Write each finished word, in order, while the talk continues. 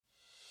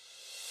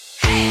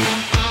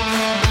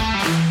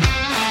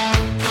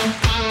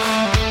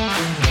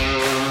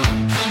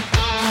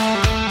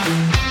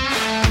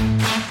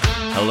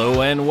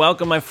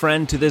welcome, my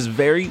friend, to this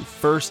very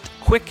first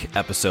quick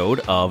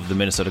episode of the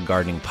Minnesota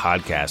Gardening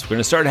Podcast. We're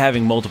going to start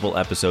having multiple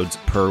episodes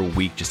per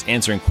week, just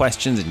answering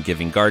questions and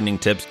giving gardening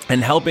tips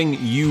and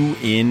helping you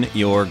in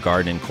your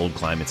garden in cold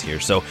climates here.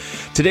 So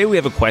today we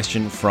have a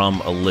question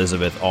from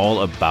Elizabeth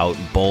all about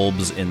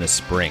bulbs in the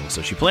spring.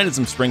 So she planted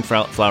some spring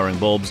flowering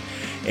bulbs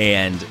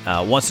and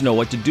wants to know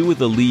what to do with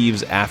the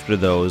leaves after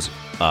those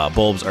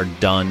bulbs are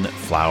done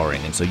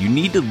flowering. And so you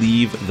need to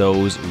leave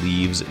those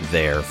leaves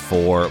there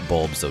for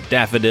bulbs. So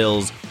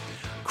daffodils,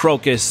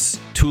 crocus,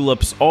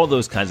 tulips, all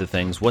those kinds of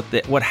things.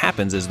 What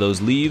happens is those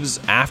leaves,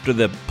 after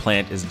the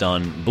plant is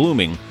done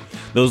blooming,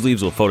 those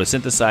leaves will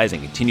photosynthesize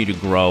and continue to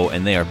grow,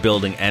 and they are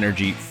building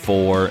energy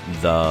for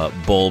the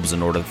bulbs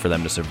in order for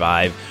them to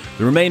survive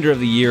the remainder of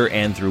the year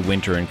and through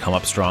winter and come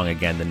up strong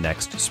again the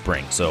next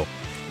spring. So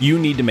you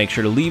need to make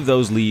sure to leave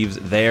those leaves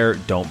there.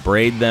 Don't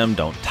braid them,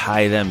 don't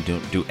tie them,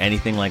 don't do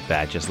anything like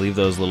that. Just leave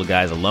those little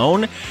guys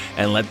alone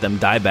and let them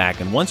die back.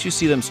 And once you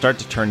see them start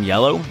to turn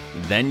yellow,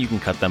 then you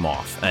can cut them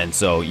off. And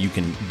so you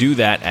can do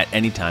that at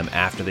any time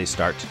after they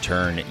start to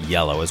turn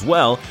yellow as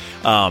well.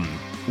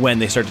 When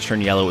they start to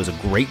turn yellow is a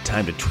great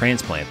time to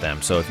transplant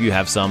them. So if you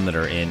have some that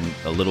are in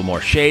a little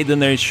more shade than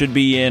they should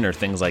be in or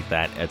things like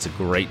that, it's a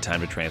great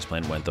time to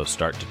transplant when those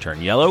start to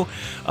turn yellow.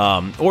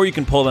 Or you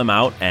can pull them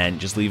out and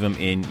just leave them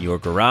in your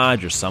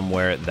garage or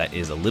somewhere that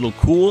is a little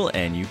cool,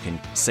 and you can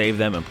save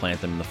them and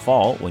plant them in the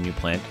fall when you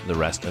plant the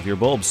rest of your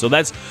bulbs. So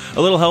that's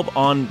a little help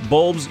on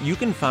bulbs. You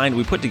can find,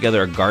 we put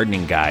together a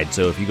gardening guide.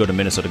 So if you go to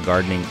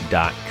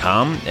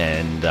minnesotagardening.com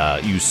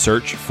and you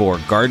search for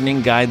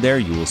gardening guide there,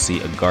 you will see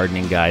a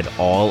gardening guide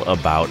all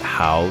about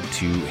how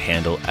to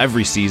handle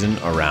every season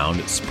around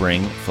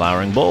spring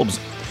flowering bulbs.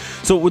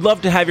 So would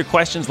love to have your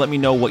questions. Let me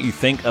know what you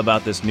think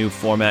about this new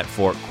format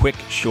for quick,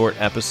 short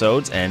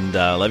episodes. And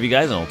love you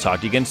guys, and I'll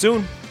talk to you again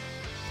soon.